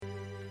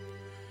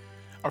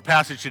Our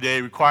passage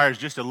today requires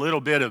just a little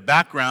bit of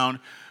background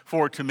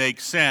for it to make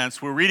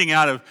sense. We're reading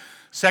out of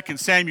 2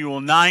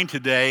 Samuel 9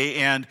 today,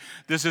 and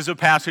this is a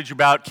passage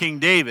about King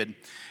David.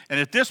 And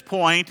at this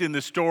point in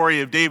the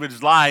story of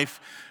David's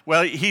life,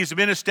 well, he's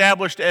been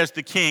established as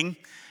the king,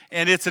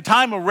 and it's a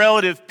time of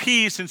relative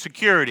peace and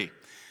security.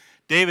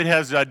 David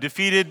has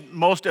defeated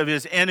most of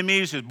his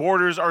enemies, his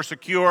borders are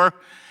secure,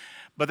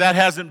 but that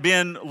hasn't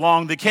been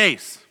long the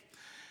case.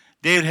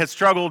 David had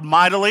struggled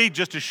mightily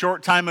just a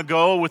short time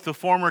ago with the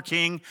former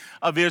king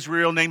of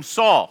Israel named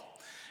Saul.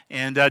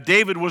 And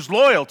David was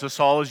loyal to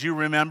Saul, as you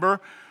remember,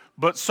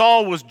 but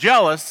Saul was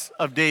jealous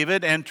of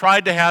David and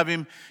tried to have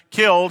him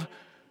killed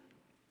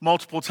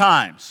multiple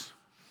times.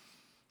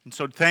 And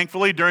so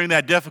thankfully, during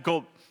that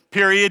difficult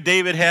period,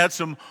 David had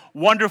some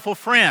wonderful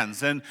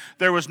friends. And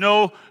there was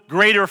no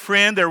greater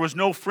friend, there was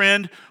no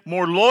friend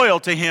more loyal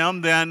to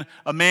him than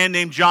a man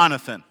named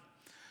Jonathan.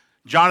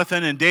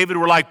 Jonathan and David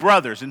were like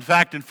brothers. In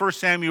fact, in 1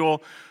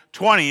 Samuel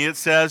 20, it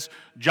says,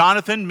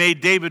 Jonathan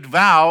made David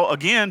vow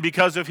again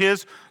because of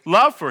his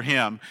love for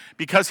him,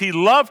 because he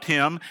loved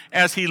him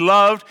as he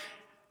loved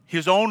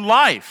his own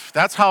life.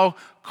 That's how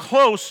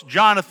close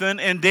Jonathan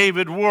and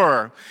David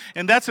were.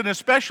 And that's an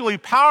especially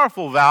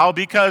powerful vow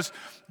because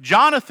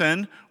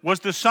Jonathan was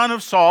the son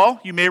of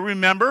Saul, you may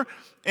remember,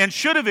 and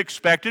could have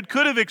expected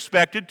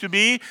to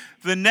be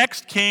the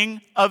next king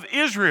of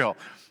Israel.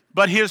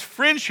 But his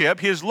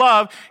friendship, his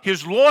love,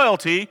 his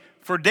loyalty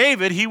for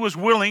David, he was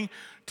willing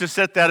to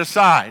set that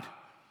aside.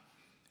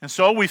 And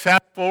so we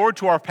fast forward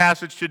to our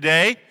passage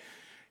today.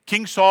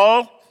 King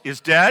Saul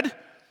is dead.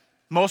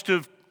 Most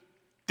of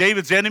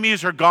David's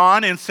enemies are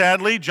gone, and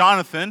sadly,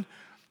 Jonathan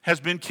has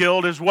been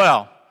killed as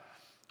well.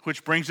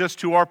 Which brings us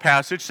to our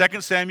passage, 2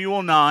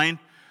 Samuel 9,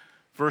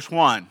 verse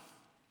 1.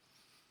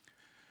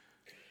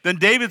 Then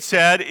David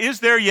said, "Is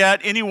there yet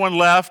anyone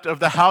left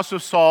of the house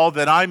of Saul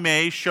that I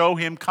may show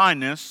him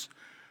kindness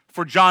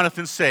for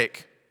Jonathan's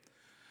sake?"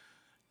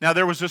 Now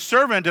there was a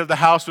servant of the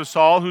house of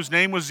Saul whose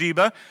name was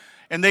Ziba,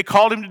 and they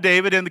called him to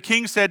David, and the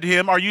king said to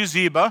him, "Are you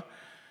Ziba?"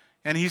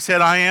 And he said,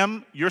 "I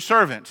am your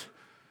servant."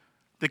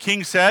 The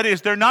king said,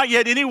 "Is there not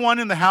yet anyone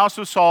in the house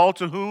of Saul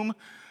to whom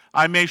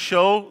I may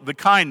show the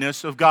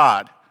kindness of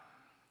God?"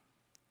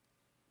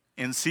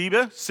 And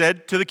Ziba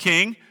said to the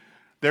king,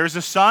 "There is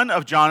a son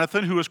of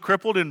Jonathan who is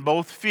crippled in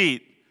both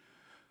feet."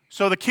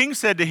 So the king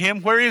said to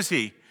him, "Where is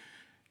he?"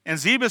 And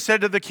Ziba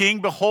said to the king,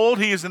 "Behold,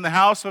 he is in the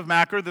house of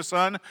Machir, the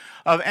son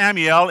of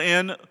Ammiel,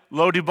 in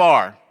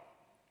Lo-debar."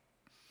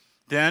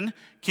 Then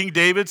King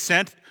David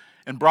sent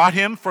and brought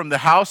him from the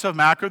house of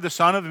Machir, the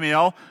son of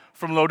Ammiel,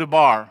 from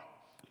Lo-debar.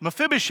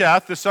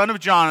 Mephibosheth, the son of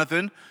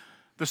Jonathan,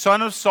 the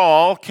son of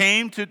Saul,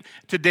 came to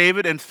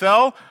David and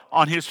fell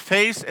on his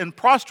face and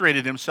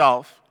prostrated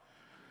himself.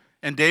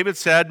 And David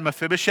said,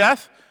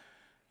 "Mephibosheth?"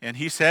 And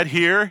he said,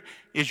 "Here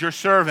is your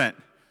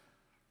servant."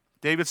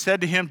 David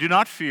said to him, "Do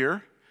not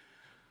fear,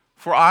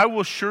 for I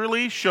will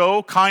surely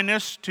show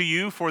kindness to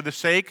you for the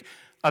sake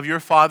of your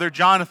father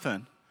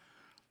Jonathan,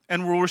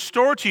 and will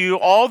restore to you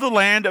all the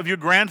land of your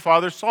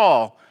grandfather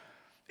Saul,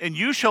 and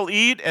you shall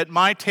eat at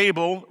my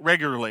table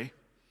regularly."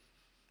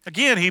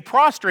 Again, he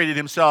prostrated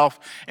himself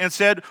and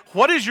said,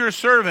 "What is your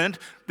servant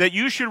that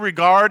you should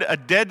regard a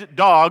dead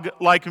dog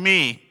like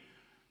me?"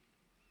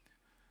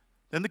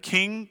 Then the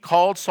king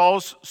called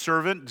Saul's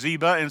servant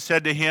Ziba and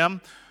said to him,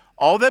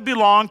 "All that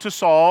belonged to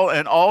Saul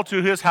and all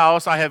to his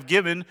house I have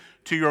given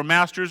to your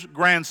master's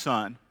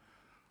grandson.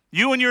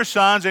 You and your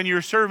sons and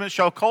your servants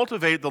shall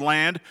cultivate the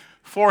land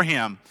for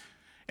him,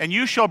 and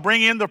you shall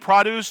bring in the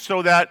produce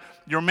so that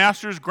your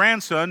master's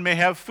grandson may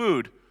have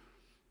food.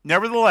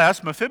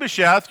 Nevertheless,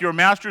 Mephibosheth, your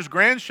master's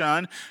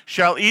grandson,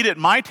 shall eat at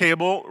my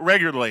table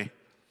regularly."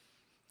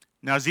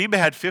 Now Ziba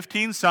had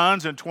 15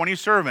 sons and 20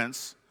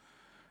 servants.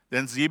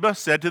 Then Ziba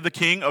said to the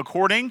king,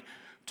 "According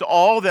to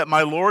all that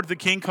my lord the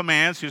king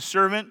commands, your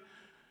servant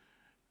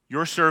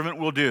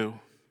will do."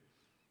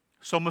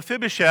 So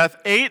Mephibosheth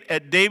ate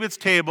at David's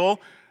table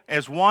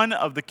as one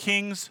of the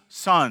king's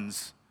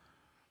sons.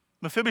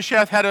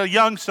 Mephibosheth had a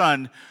young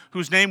son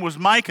whose name was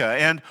Micah,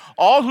 and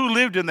all who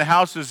lived in the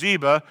house of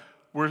Ziba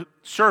were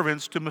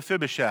servants to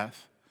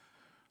Mephibosheth.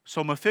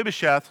 So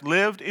Mephibosheth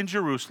lived in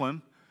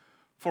Jerusalem,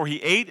 for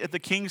he ate at the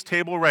king's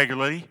table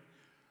regularly.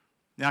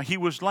 Now he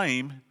was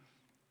lame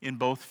in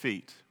both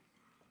feet.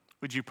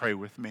 Would you pray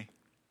with me?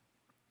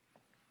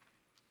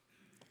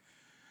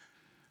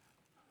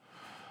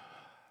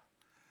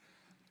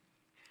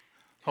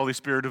 Holy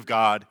Spirit of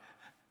God,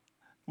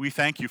 we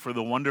thank you for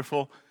the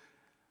wonderful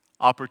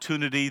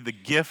opportunity, the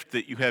gift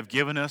that you have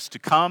given us to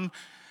come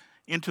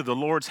into the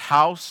Lord's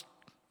house.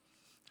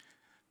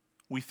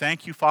 We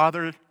thank you,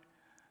 Father,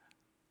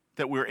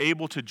 that we're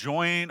able to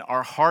join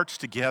our hearts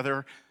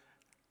together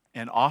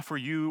and offer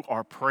you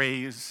our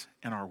praise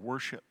and our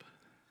worship.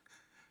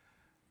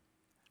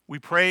 We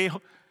pray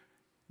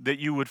that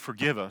you would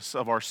forgive us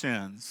of our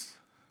sins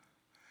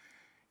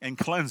and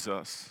cleanse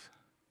us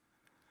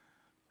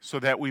so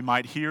that we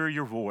might hear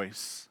your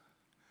voice,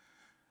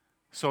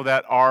 so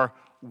that our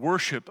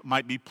worship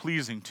might be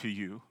pleasing to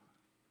you.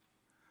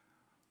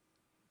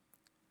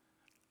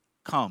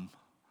 Come,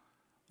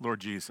 Lord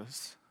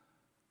Jesus.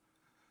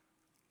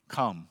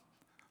 Come,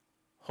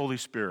 Holy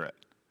Spirit,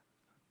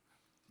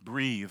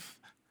 breathe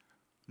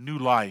new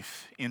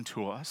life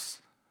into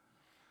us.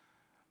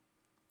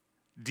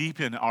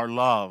 Deepen our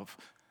love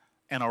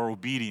and our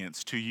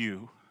obedience to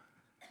you.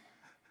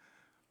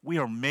 We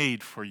are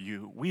made for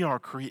you. We are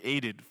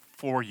created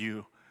for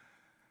you.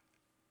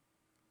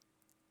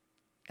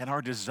 And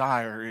our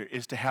desire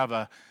is to have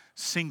a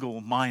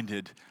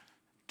single-minded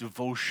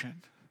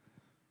devotion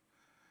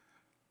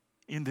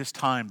in this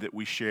time that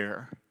we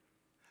share.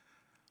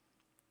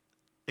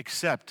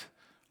 Accept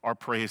our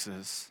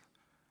praises.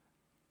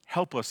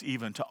 Help us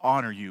even to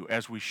honor you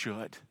as we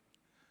should.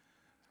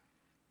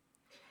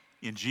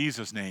 In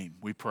Jesus' name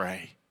we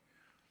pray.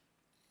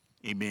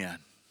 Amen.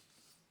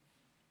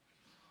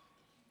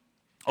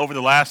 Over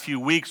the last few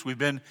weeks, we've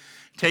been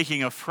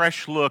taking a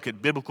fresh look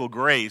at biblical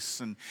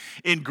grace. And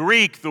in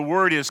Greek, the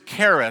word is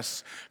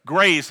charis,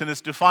 grace, and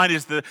it's defined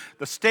as the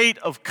state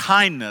of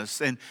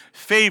kindness and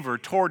favor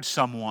towards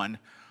someone,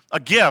 a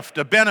gift,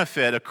 a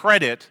benefit, a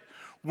credit,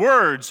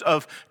 words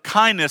of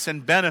kindness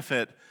and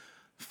benefit,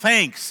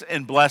 thanks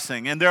and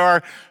blessing. And there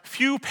are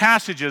few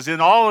passages in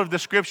all of the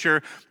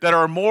Scripture that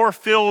are more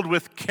filled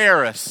with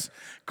charis,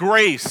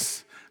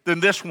 grace,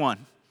 than this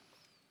one.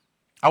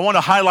 I want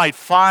to highlight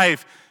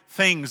 5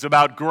 things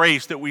about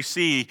grace that we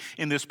see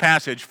in this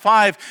passage.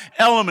 5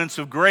 elements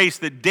of grace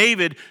that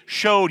David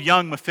showed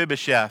young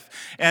Mephibosheth.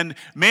 And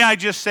may I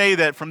just say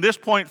that from this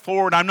point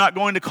forward, I'm not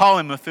going to call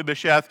him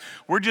Mephibosheth.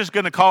 We're just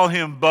going to call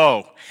him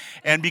Bo.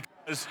 And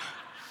because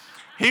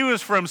he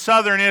was from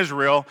southern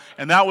Israel,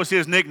 and that was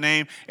his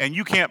nickname, and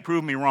you can't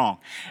prove me wrong.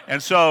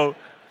 And so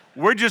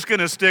we're just going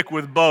to stick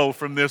with Bo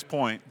from this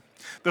point.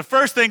 The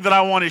first thing that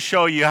I want to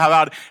show you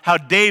about how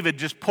David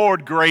just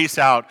poured grace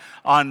out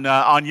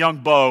on young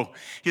Bo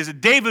is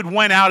that David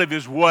went out of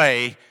his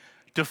way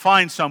to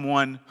find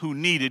someone who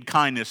needed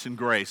kindness and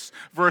grace.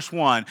 Verse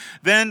 1,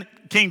 then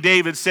King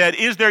David said,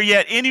 is there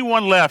yet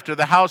anyone left of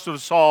the house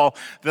of Saul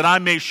that I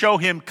may show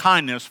him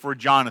kindness for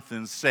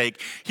Jonathan's sake?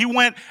 He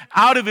went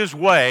out of his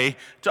way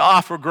to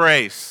offer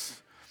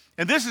grace.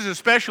 And this is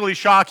especially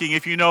shocking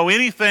if you know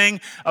anything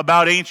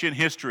about ancient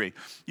history.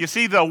 You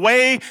see, the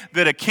way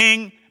that a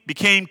king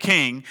became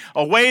king,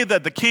 a way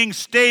that the king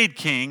stayed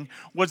king,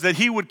 was that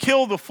he would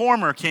kill the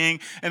former king,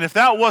 and if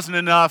that wasn't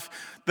enough,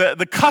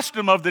 the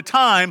custom of the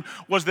time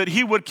was that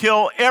he would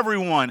kill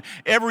everyone,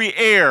 every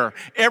heir,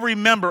 every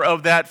member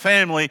of that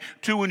family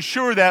to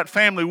ensure that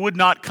family would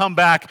not come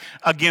back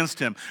against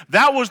him.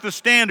 That was the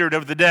standard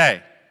of the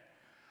day.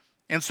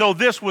 And so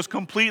this was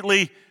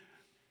completely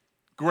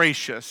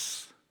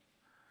gracious.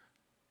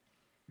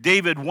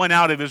 David went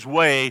out of his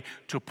way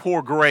to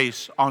pour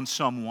grace on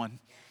someone.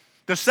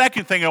 The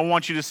second thing I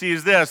want you to see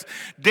is this.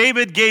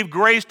 David gave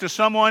grace to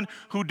someone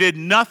who did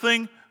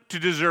nothing to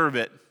deserve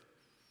it.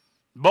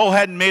 Bo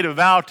hadn't made a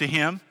vow to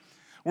him.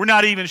 We're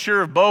not even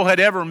sure if Bo had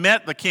ever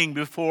met the king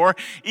before.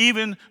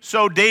 Even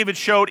so, David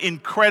showed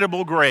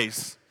incredible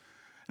grace.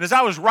 And as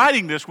I was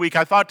writing this week,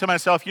 I thought to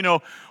myself,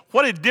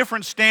 what a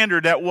different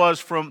standard that was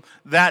from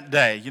that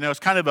day. It's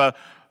kind of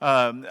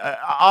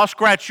I'll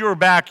scratch your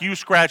back, you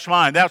scratch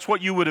mine. That's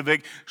what you would have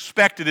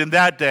expected in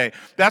that day.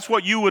 That's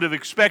what you would have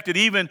expected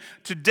even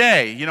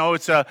today.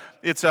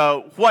 It's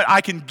what I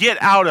can get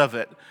out of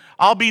it.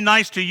 I'll be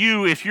nice to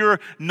you if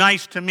you're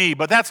nice to me.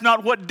 But that's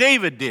not what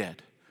David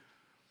did.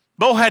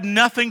 Bo had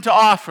nothing to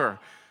offer,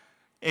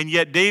 and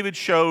yet David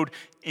showed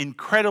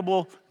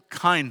incredible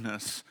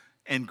kindness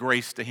and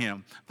grace to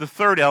him. The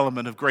third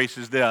element of grace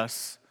is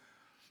this.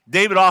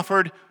 David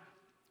offered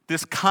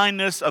this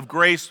kindness of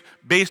grace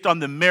based on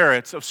the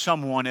merits of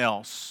someone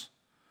else.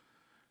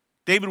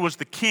 David was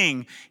the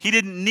king. He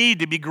didn't need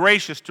to be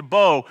gracious to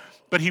Bo,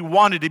 but he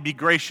wanted to be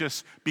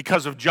gracious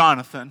because of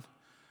Jonathan.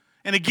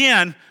 And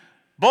again,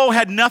 Bo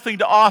had nothing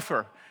to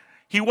offer.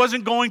 He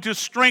wasn't going to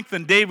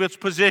strengthen David's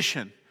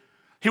position.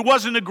 He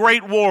wasn't a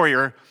great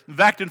warrior. In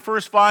fact, in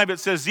verse 5 it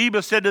says,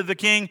 Ziba said to the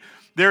king,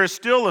 there is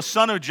still a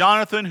son of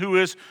Jonathan who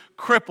is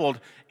crippled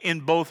in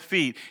both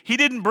feet. He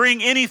didn't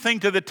bring anything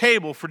to the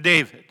table for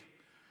David.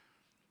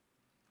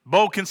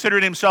 Bo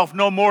considered himself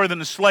no more than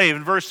a slave.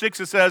 In verse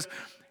 6 it says,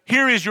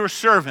 here is your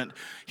servant.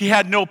 He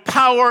had no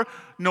power,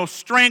 no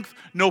strength,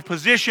 no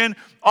position.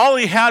 All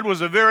he had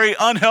was a very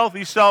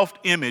unhealthy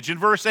self-image. In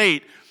verse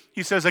 8,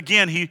 he says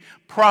again, he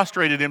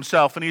prostrated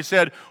himself and he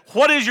said,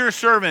 what is your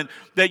servant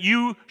that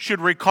you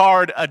should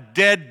regard a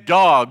dead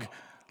dog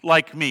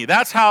like me?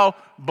 That's how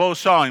Bo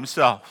saw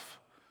himself.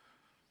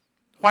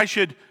 Why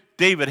should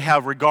David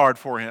have regard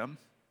for him?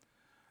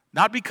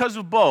 Not because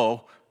of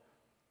Bo,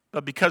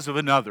 but because of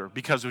another,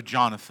 because of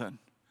Jonathan.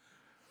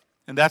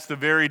 And that's the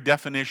very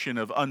definition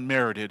of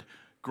unmerited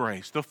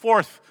grace. The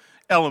fourth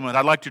element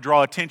I'd like to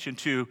draw attention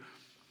to,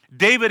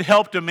 David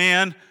helped a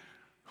man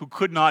who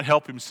could not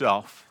help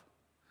himself.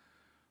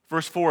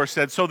 Verse 4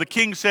 said, so the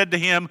king said to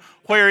him,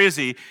 where is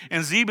he?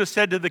 And Ziba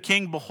said to the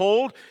king,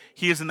 behold,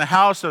 he is in the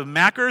house of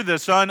Machir, the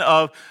son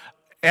of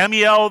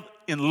Ammiel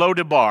in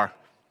Lodebar.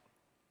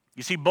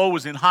 You see, Bo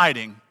was in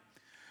hiding.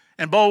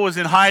 And Bo was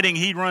in hiding.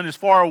 He'd run as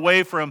far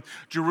away from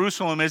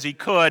Jerusalem as he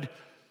could.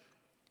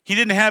 He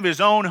didn't have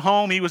his own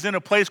home. He was in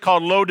a place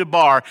called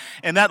Lo-debar,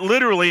 and that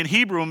literally in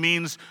Hebrew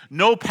means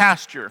no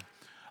pasture,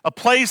 a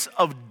place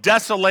of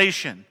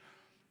desolation,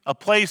 a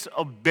place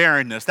of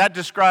barrenness. That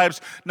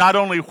describes not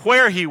only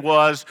where he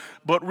was,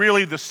 but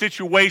really the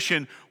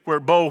situation where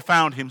Bo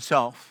found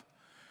himself.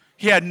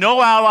 He had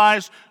no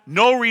allies,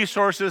 no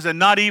resources, and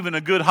not even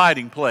a good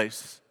hiding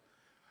place.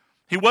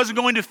 He wasn't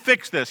going to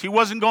fix this. He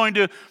wasn't going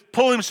to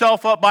pull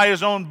himself up by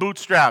his own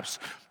bootstraps.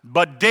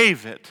 But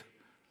David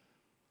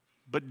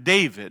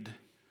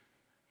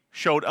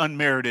showed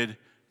unmerited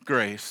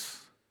grace.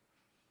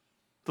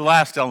 The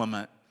last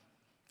element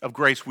of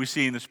grace we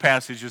see in this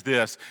passage is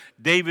this: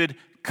 David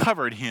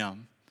covered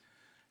him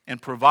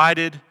and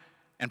provided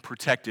and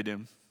protected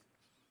him.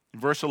 In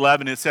verse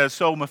 11 it says,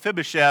 "So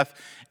Mephibosheth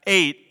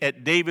ate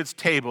at David's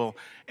table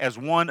as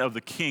one of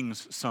the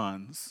king's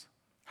sons."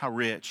 How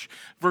rich.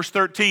 Verse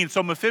 13,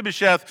 "So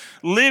Mephibosheth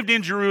lived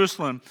in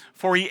Jerusalem,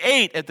 for he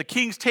ate at the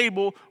king's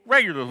table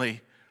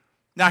regularly.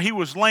 Now he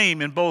was lame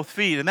in both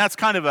feet." And that's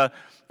kind of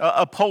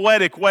a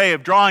poetic way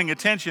of drawing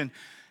attention.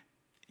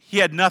 He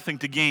had nothing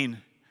to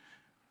gain.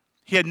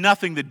 He had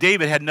nothing that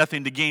David had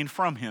nothing to gain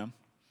from him.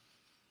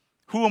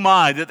 "Who am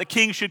I that the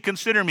king should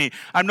consider me?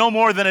 I'm no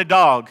more than a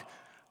dog,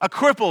 a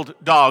crippled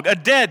dog, a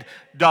dead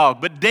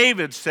dog." But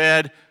David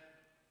said,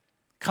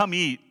 "Come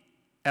eat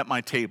at my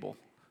table."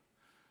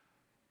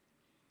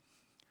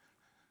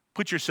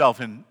 Put yourself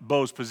in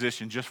Bo's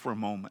position just for a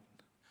moment.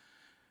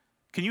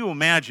 Can you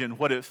imagine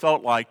what it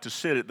felt like to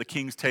sit at the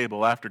king's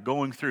table after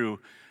going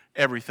through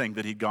everything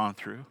that he'd gone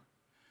through?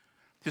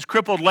 His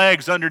crippled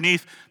legs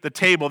underneath the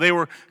table, they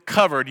were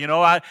covered,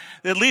 at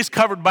least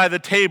covered by the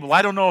table.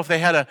 I don't know if they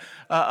had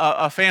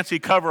a fancy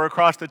cover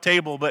across the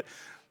table, but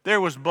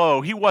there was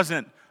Bo. He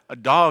wasn't a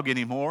dog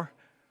anymore.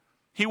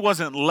 He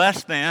wasn't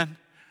less than.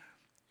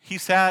 He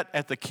sat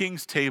at the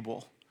king's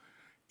table,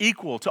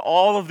 equal to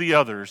all of the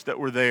others that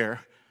were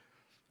there.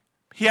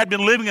 He had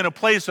been living in a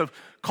place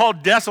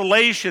called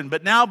desolation,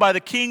 but now by the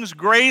king's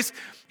grace,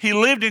 he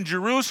lived in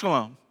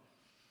Jerusalem.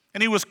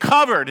 And he was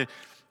covered.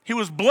 He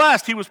was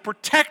blessed. He was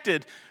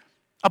protected.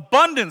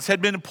 Abundance had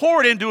been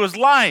poured into his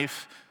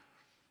life.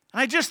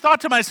 And I just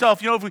thought to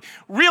myself, if we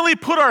really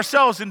put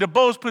ourselves into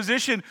Bo's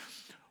position,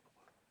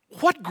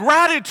 what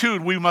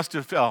gratitude we must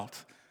have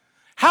felt.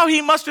 How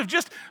he must have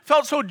just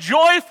felt so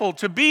joyful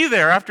to be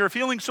there after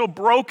feeling so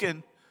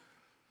broken.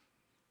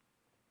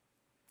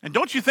 And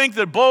don't you think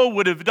that Bo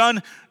would have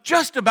done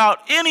just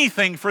about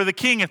anything for the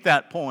king at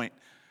that point?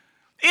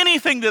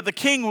 Anything that the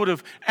king would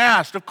have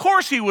asked, of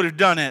course he would have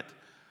done it.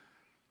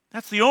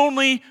 That's the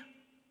only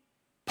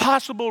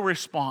possible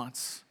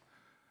response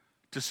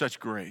to such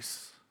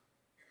grace.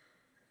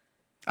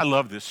 I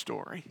love this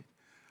story.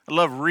 I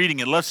love reading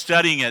it, love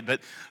studying it, but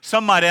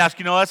some might ask,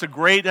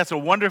 that's a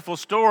wonderful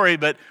story,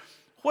 but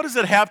what does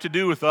it have to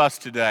do with us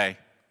today?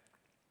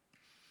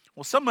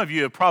 Well, some of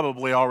you have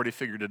probably already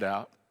figured it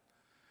out.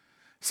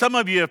 Some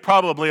of you have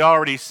probably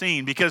already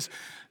seen, because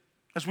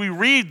as we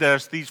read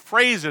this, these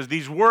phrases,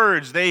 these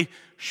words, they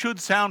should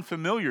sound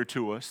familiar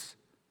to us.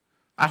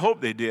 I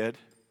hope they did.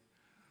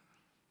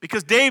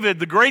 Because David,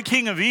 the great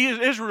king of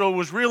Israel,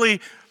 was really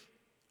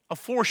a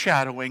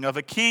foreshadowing of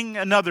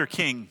another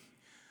king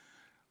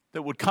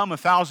that would come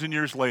 1,000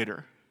 years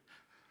later.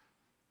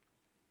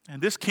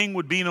 And this king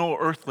would be no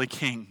earthly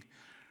king,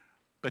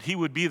 but he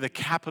would be the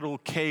capital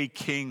K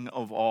king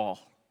of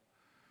all.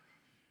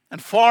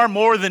 And far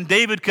more than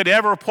David could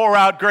ever pour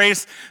out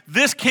grace,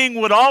 this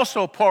king would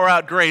also pour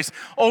out grace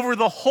over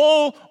the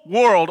whole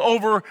world,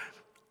 over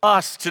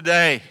us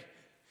today.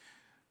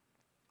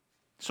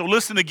 So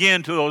listen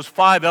again to those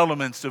 5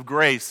 elements of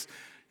grace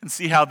and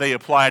see how they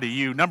apply to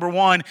you. Number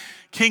 1,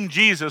 King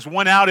Jesus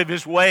went out of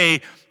his way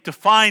to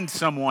find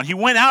someone. He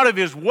went out of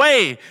his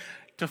way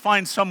to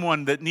find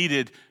someone that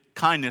needed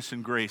kindness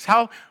and grace.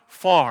 How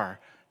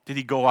far did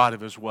he go out of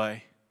his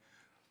way?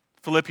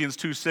 Philippians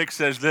 2:6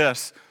 says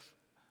this: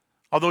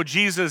 "Although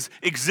Jesus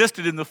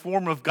existed in the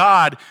form of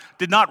God,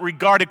 did not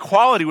regard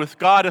equality with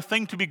God a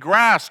thing to be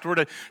grasped or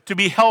to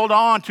be held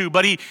on to,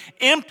 but he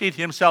emptied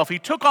himself. He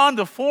took on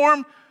the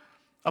form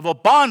of a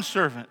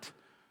bondservant,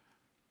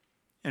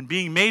 and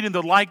being made in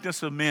the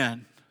likeness of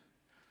men."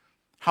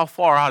 How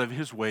far out of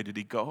his way did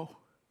he go?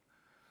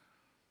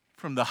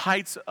 From the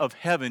heights of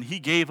heaven, he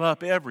gave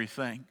up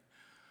everything.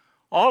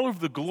 All of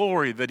the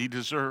glory that he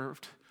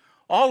deserved,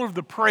 all of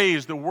the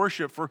praise, the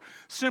worship for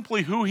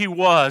simply who he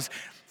was.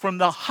 From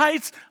the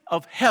heights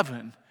of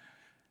heaven,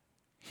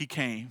 he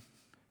came.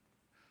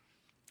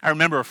 I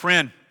remember a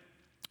friend,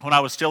 when I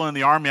was still in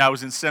the Army, I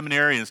was in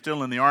seminary and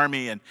still in the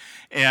Army, and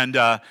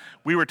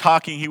we were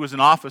talking. He was an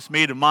office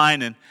mate of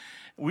mine, and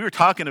we were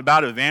talking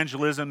about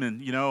evangelism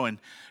and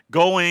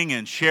going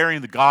and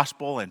sharing the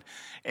gospel.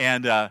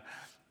 And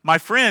my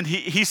friend,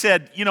 he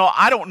said,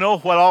 I don't know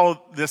what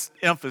all this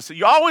emphasis.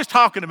 You're always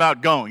talking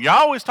about going. You're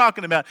always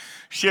talking about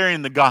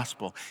sharing the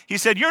gospel. He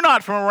said, "You're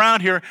not from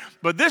around here,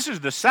 but this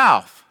is the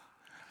South.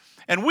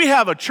 And we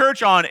have a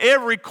church on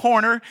every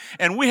corner,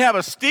 and we have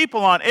a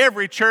steeple on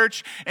every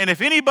church. And if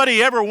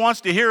anybody ever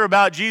wants to hear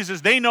about Jesus,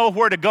 they know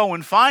where to go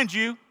and find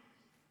you."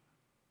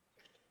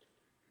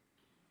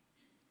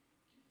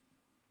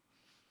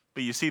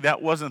 But you see,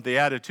 that wasn't the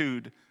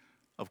attitude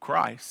of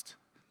Christ,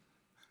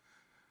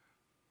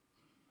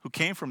 who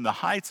came from the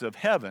heights of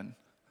heaven,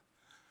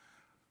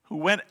 who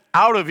went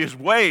out of his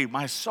way,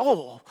 my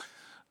soul,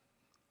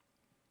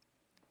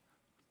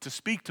 to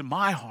speak to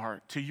my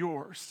heart, to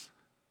yours.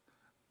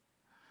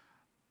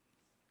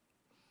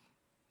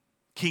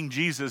 King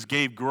Jesus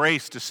gave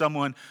grace to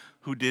someone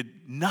who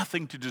did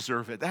nothing to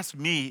deserve it. That's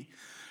me.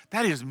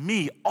 That is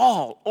me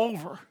all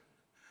over.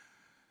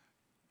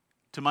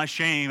 To my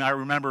shame, I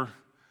remember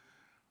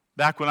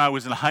back when I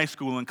was in high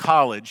school and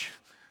college,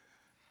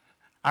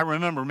 I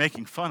remember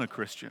making fun of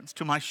Christians,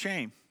 to my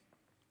shame.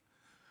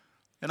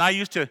 And I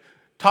used to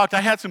talk, I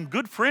had some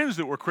good friends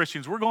that were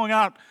Christians. We're going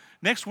out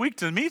next week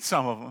to meet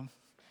some of them.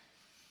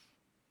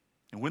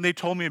 And when they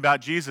told me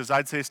about Jesus,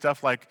 I'd say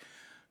stuff like,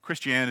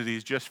 Christianity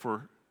is just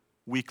for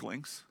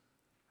weaklings,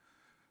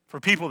 for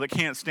people that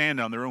can't stand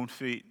on their own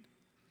feet.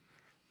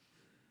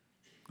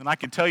 And I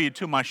can tell you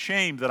to my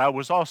shame that I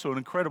was also an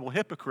incredible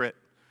hypocrite,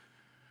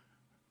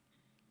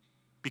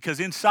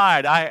 because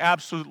inside I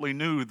absolutely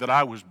knew that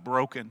I was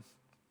broken.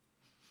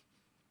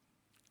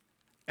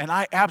 And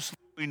I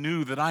absolutely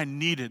knew that I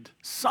needed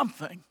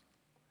something.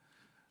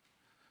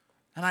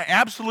 And I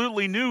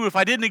absolutely knew, if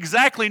I didn't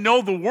exactly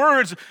know the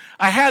words,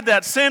 I had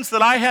that sense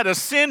that I had a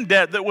sin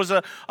debt that was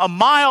a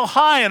mile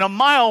high and a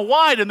mile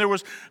wide, and there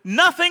was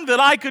nothing that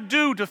I could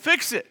do to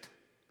fix it.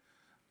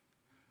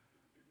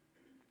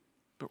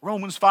 But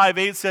Romans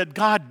 5:8 said,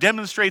 God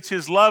demonstrates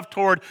his love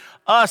toward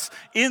us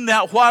in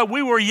that while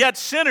we were yet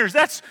sinners,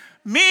 that's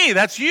me,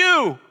 that's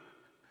you,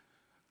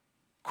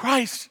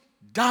 Christ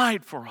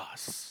died for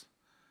us.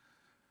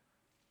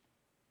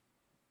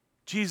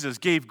 Jesus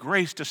gave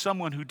grace to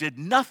someone who did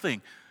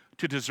nothing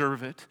to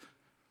deserve it.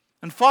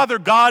 And Father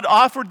God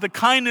offered the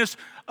kindness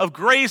of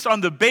grace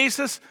on the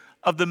basis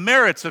of the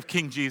merits of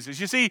King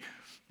Jesus. You see,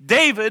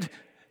 David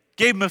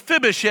gave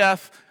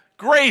Mephibosheth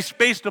grace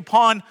based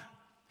upon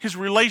his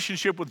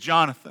relationship with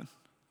Jonathan.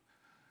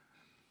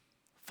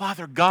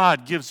 Father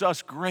God gives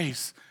us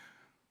grace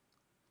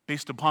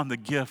based upon the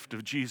gift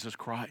of Jesus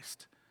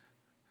Christ.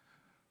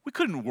 We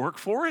couldn't work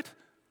for it.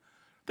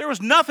 There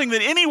was nothing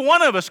that any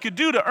one of us could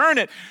do to earn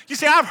it. You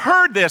say, I've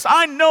heard this.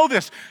 I know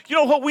this. You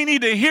know what? We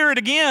need to hear it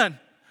again.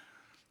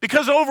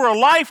 Because over a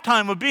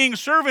lifetime of being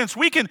servants,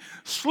 we can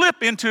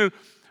slip into,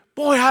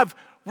 boy, I've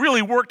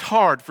really worked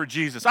hard for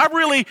Jesus. I've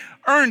really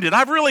earned it.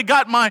 I've really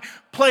got my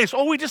place.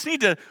 Oh, we just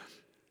need to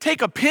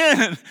take a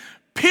pin and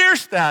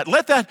pierce that.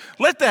 Let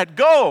that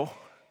go.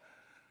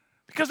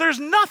 Because there's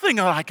nothing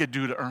that I could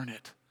do to earn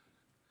it.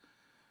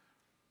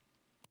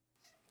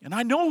 And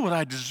I know what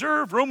I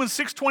deserve. Romans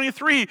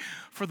 6:23,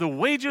 for the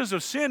wages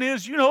of sin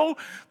is, the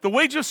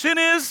wage of sin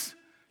is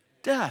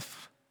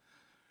death.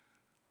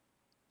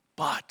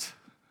 But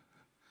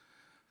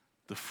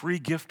the free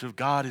gift of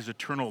God is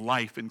eternal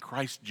life in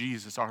Christ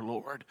Jesus our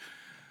Lord.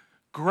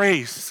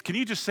 Grace. Can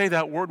you just say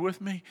that word with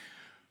me?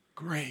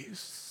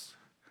 Grace.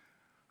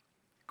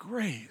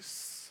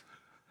 Grace.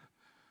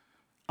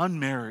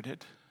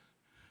 Unmerited.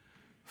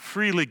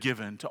 Freely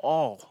given to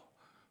all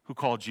who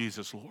call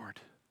Jesus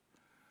Lord.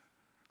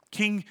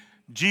 King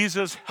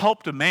Jesus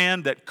helped a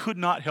man that could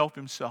not help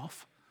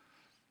himself.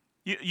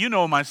 You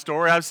know my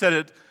story. I've said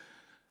it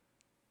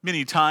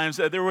many times.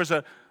 There was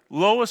a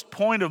lowest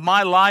point of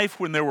my life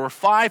when there were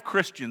 5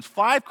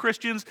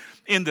 Christians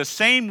in the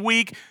same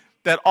week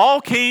that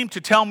all came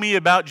to tell me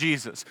about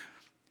Jesus.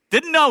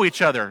 Didn't know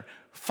each other.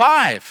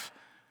 5.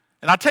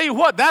 And I'll tell you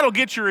what, that'll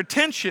get your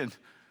attention.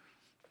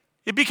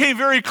 It became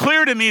very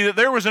clear to me that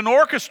there was an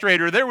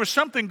orchestrator. There was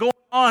something going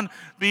on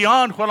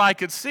beyond what I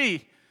could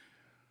see.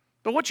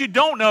 But what you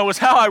don't know is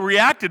how I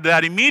reacted to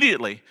that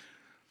immediately.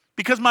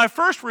 Because my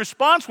first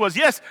response was,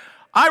 yes,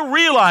 I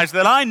realize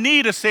that I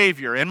need a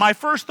Savior. And my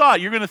first thought,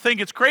 you're going to think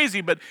it's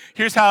crazy, but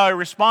here's how I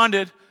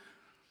responded.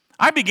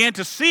 I began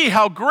to see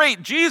how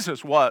great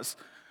Jesus was,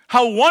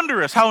 how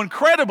wondrous, how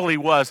incredible he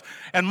was.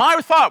 And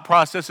my thought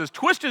process, as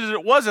twisted as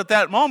it was at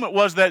that moment,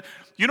 was that,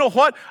 you know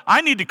what?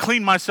 I need to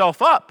clean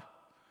myself up.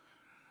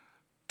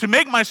 To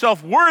make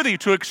myself worthy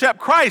to accept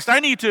Christ, I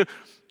need to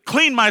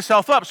clean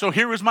myself up. So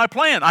here is my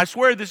plan. I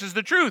swear this is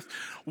the truth.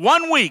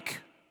 1 week,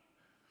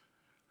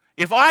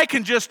 if I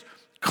can just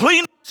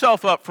clean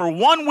myself up for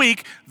 1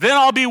 week, then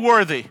I'll be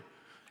worthy.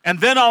 And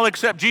then I'll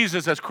accept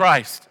Jesus as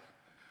Christ.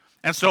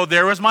 And so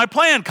there was my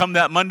plan come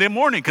that Monday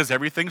morning, because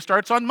everything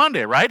starts on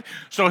Monday, right?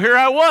 So here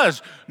I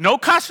was. No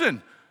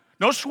cussing,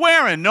 no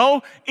swearing,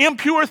 no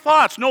impure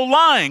thoughts, no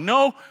lying,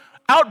 no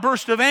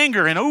outburst of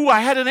anger. And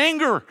I had an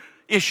anger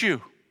issue.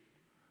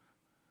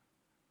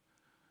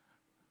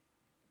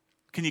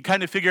 Can you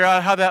kind of figure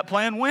out how that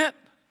plan went?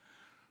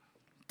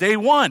 Day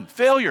 1,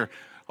 failure.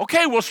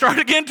 Okay, we'll start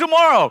again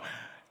tomorrow.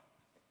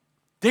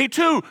 Day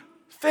 2,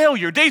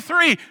 failure. Day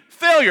 3,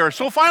 failure.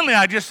 So finally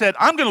I just said,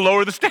 I'm going to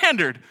lower the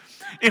standard.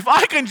 If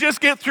I can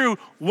just get through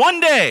one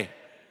day,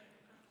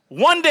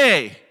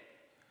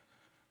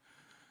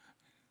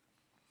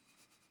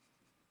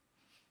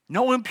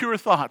 no impure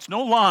thoughts,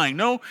 no lying,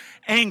 no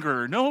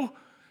anger, no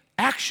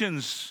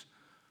actions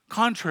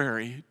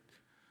contrary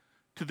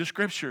to the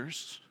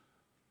Scriptures,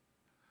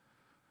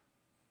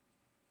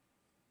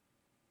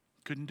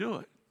 couldn't do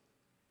it.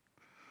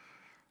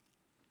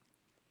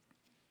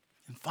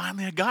 And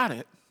finally I got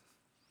it.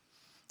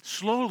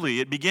 Slowly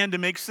it began to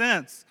make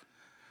sense.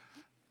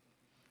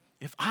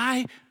 If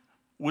I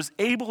was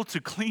able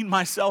to clean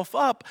myself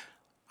up,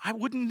 I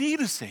wouldn't need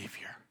a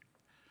Savior.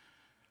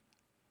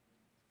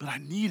 But I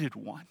needed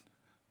one.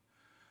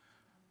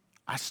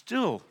 I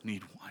still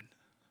need one.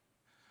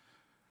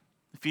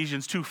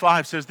 Ephesians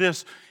 2:5 says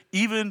this,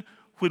 even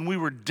when we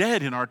were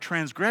dead in our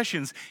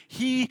transgressions,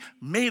 He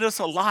made us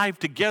alive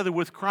together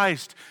with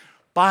Christ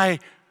by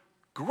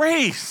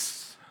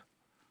grace.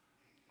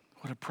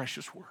 What a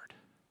precious word.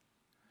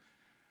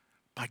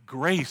 By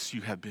grace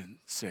you have been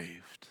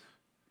saved.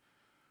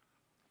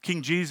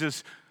 King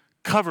Jesus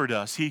covered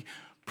us. He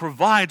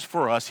provides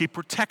for us. He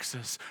protects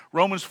us.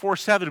 Romans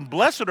 4:7,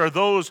 blessed are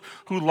those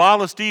whose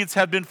lawless deeds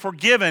have been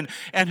forgiven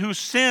and whose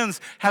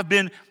sins have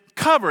been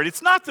covered.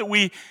 It's not that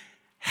we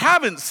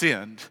haven't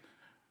sinned,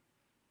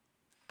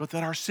 but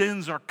that our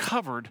sins are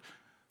covered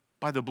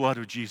by the blood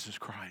of Jesus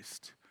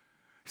Christ.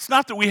 It's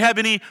not that we have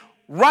any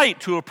right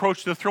to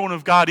approach the throne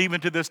of God even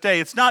to this day.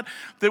 It's not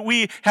that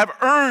we have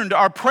earned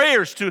our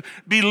prayers to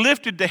be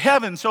lifted to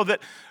heaven so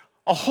that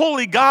a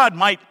holy God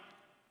might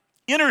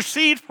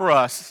intercede for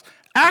us,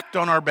 act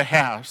on our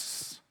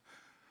behalves.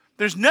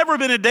 There's never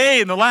been a day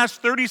in the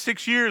last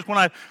 36 years when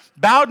I've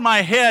bowed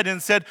my head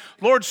and said,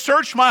 Lord,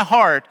 search my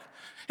heart,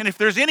 and if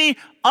there's any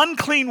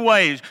unclean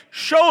ways,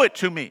 show it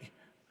to me,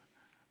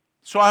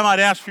 so I might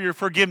ask for your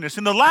forgiveness.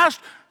 In the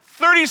last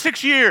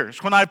 36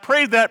 years when I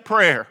prayed that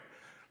prayer,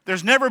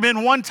 there's never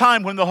been one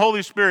time when the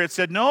Holy Spirit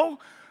said, no,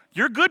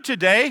 you're good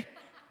today.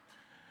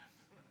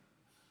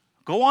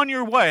 Go on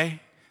your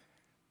way.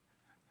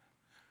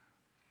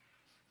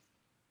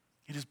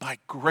 It is by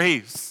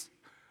grace.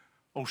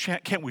 Oh,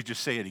 can't we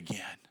just say it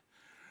again?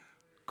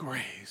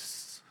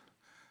 Grace.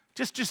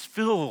 Just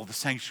fill the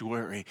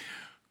sanctuary.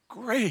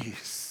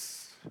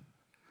 Grace.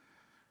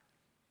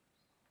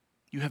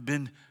 You have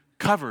been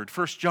covered.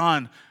 1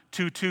 John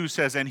 2:2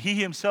 says, and He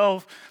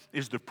Himself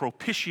is the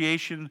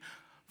propitiation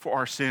for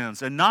our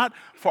sins, and not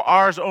for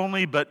ours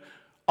only, but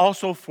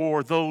also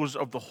for those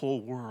of the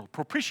whole world.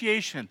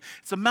 Propitiation,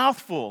 it's a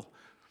mouthful.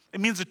 It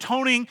means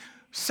atoning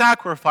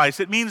sacrifice.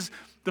 It means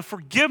the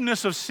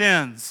forgiveness of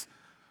sins,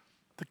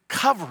 the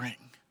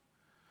covering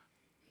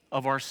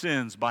of our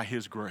sins by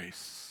His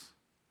grace.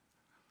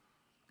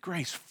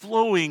 Grace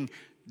flowing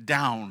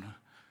down.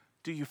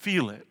 Do you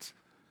feel it?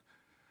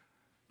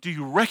 Do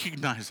you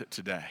recognize it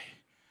today?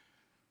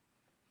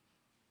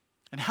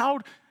 And how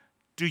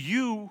do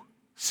you,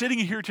 sitting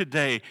here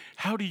today,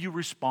 how do you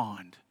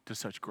respond to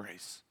such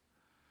grace?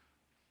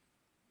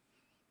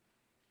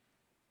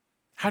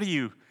 How do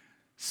you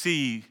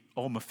see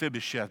old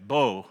Mephibosheth,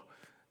 Bo,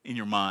 in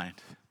your mind?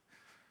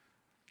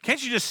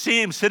 Can't you just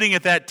see him sitting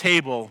at that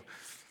table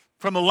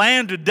from a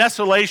land of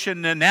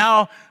desolation and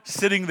now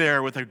sitting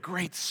there with a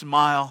great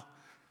smile?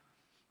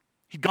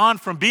 He'd gone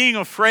from being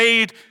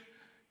afraid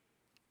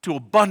to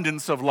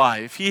abundance of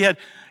life. He had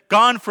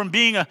gone from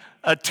being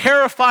a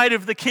terrified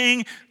of the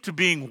king to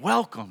being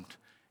welcomed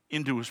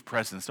into his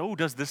presence. Oh,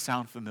 does this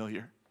sound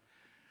familiar?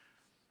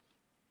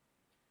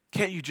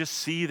 Can't you just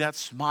see that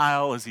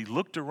smile as he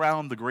looked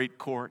around the great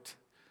court?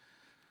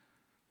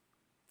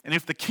 And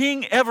if the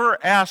king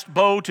ever asked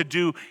Bo to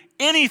do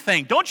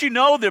anything, don't you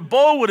know that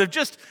Bo would have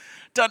just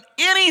done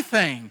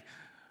anything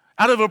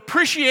out of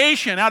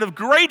appreciation, out of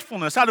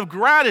gratefulness, out of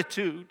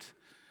gratitude?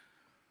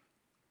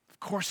 Of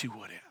course he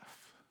would have.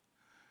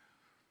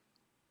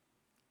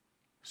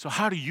 So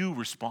how do you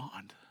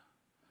respond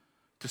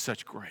to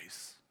such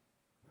grace?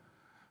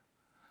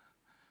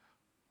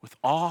 With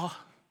awe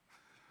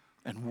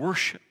and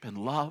worship and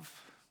love?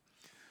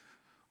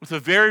 With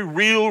a very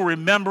real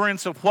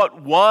remembrance of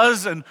what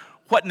was and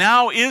what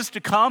now is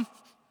to come?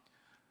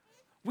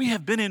 We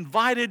have been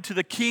invited to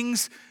the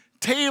king's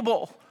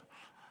table.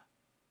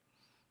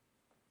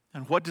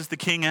 And what does the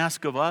king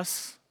ask of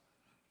us?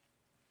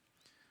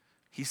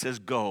 He says,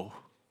 go.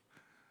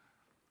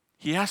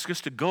 He asks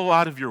us to go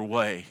out of your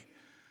way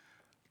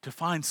to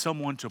find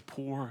someone to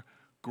pour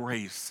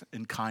grace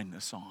and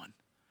kindness on.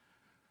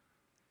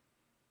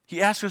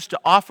 He asks us to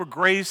offer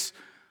grace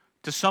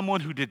to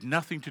someone who did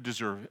nothing to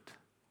deserve it.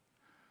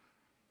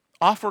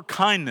 Offer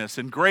kindness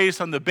and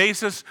grace on the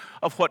basis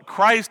of what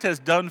Christ has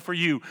done for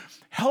you.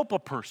 Help a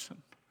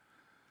person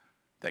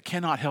that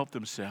cannot help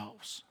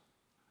themselves.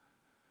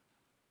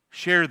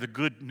 Share the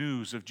good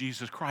news of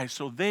Jesus Christ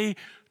so they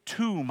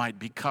too might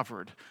be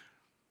covered,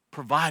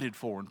 provided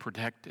for, and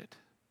protected.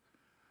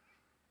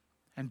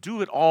 And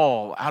do it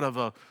all out of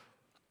a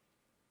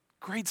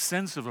great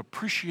sense of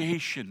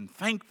appreciation,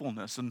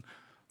 thankfulness, and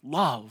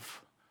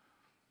love.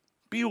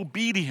 Be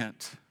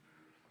obedient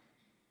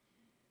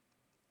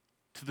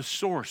to the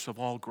source of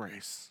all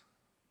grace,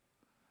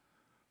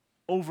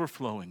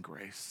 overflowing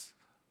grace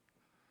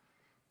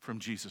from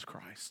Jesus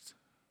Christ.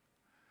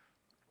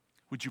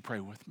 Would you pray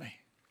with me?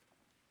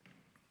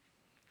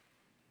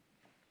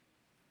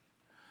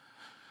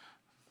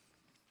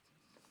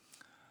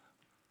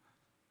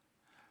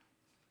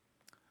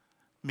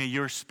 May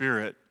your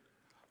Spirit,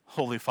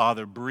 Holy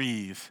Father,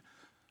 breathe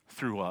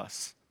through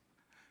us.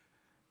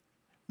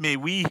 May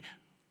we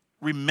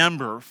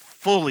remember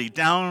fully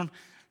down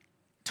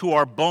to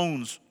our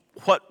bones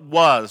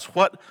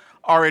what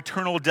our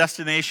eternal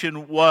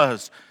destination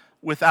was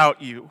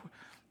without you,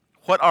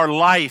 what our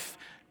life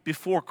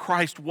before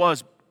Christ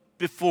was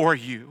before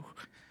you.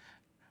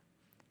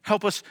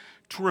 Help us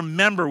to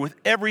remember with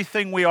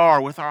everything we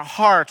are, with our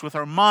hearts, with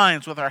our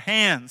minds, with our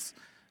hands.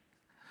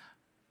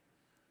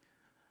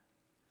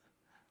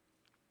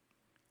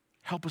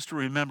 Help us to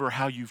remember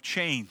how you've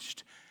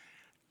changed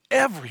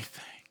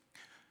everything.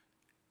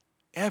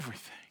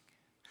 Everything.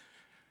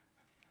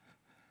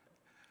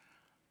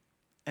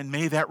 And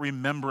may that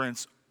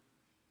remembrance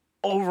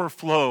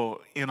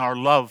overflow in our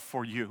love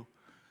for you.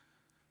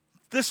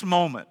 This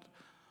moment,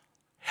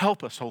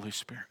 help us, Holy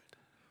Spirit,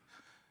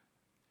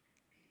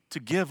 to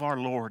give our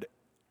Lord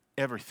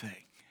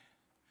everything.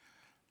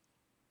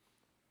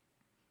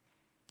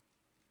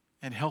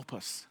 And help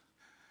us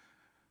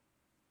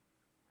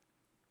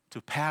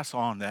to pass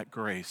on that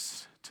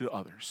grace to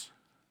others.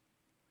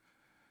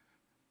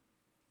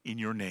 In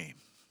your name.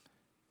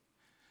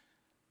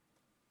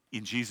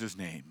 In Jesus'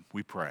 name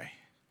we pray.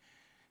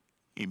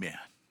 Amen.